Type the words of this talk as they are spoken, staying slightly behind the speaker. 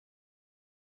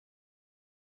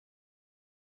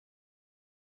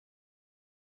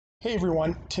Hey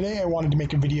everyone, today I wanted to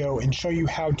make a video and show you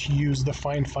how to use the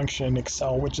find function in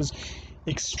Excel, which is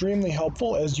extremely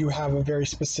helpful as you have a very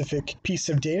specific piece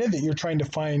of data that you're trying to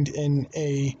find in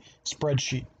a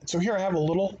spreadsheet. So here I have a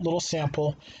little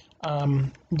sample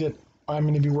that I'm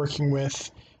going to be working with,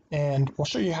 and we'll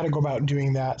show you how to go about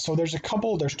doing that. So there's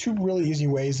two really easy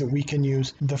ways that we can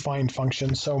use the find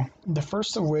function. So the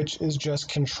first of which is just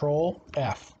Control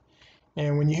F.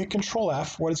 And when you hit Control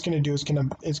F, what it's going to do is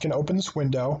it's going to open this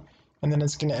window, and then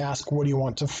it's going to ask, what do you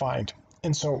want to find?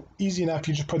 And so easy enough,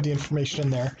 you just put the information in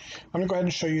there. I'm going to go ahead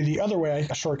and show you the other way,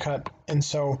 a shortcut. And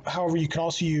so, however, you can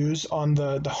also use on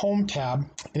the Home tab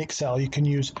in Excel, you can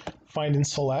use Find and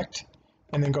Select,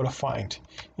 and then go to Find.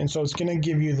 And so it's going to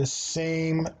give you the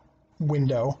same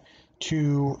window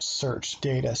to search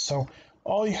data. So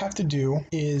all you have to do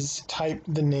is type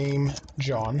the name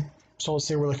John. So let's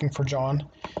say we're looking for John.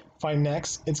 Find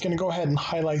next, it's going to go ahead and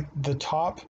highlight the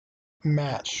top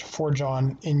match for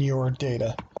John in your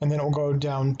data. And then it will go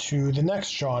down to the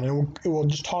next John, and it will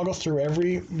just toggle through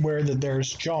everywhere that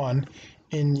there's John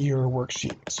in your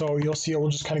worksheet. So you'll see it will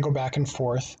just kind of go back and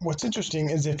forth. What's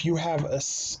interesting is if you have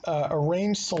a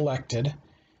range selected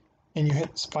and you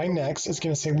hit Find Next, it's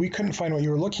going to say we couldn't find what you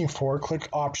were looking for. Click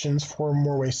Options for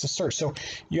more ways to search. So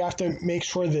you have to make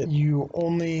sure that you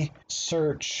only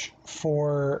search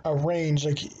for a range.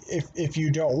 Like if you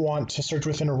don't want to search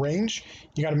within a range,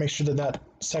 you got to make sure that that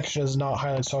section is not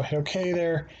highlighted. So I'll hit OK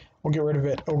there. We'll get rid of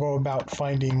it. We'll go about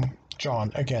finding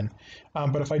John again.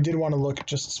 But if I did want to look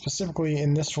just specifically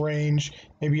in this range,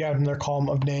 maybe you have another column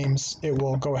of names, it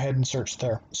will go ahead and search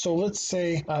there. So let's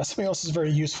say something else is very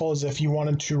useful is if you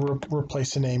wanted to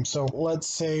replace a name. So let's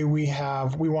say we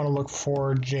want to look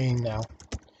for Jane now,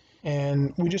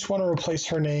 and we just want to replace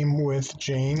her name with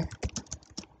Jane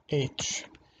H.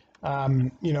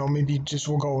 Maybe just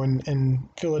we'll go and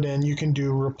fill it in. You can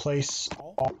do replace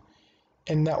all.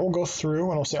 And that will go through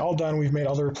and it'll say all done, we've made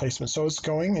all the replacements. So it's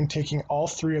going and taking all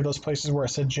three of those places where it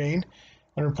said Jane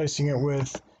and replacing it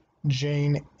with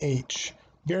Jane H.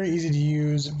 Very easy to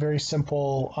use, very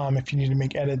simple if you need to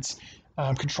make edits.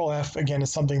 Control F, again,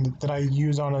 is something that I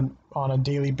use on a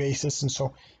daily basis, and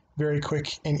so very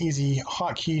quick and easy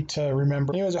hotkey to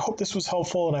remember. Anyways, I hope this was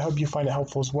helpful, and I hope you find it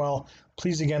helpful as well.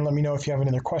 Please, again, let me know if you have any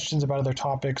other questions about other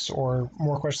topics or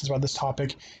more questions about this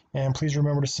topic, and please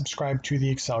remember to subscribe to the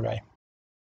Excel Guy.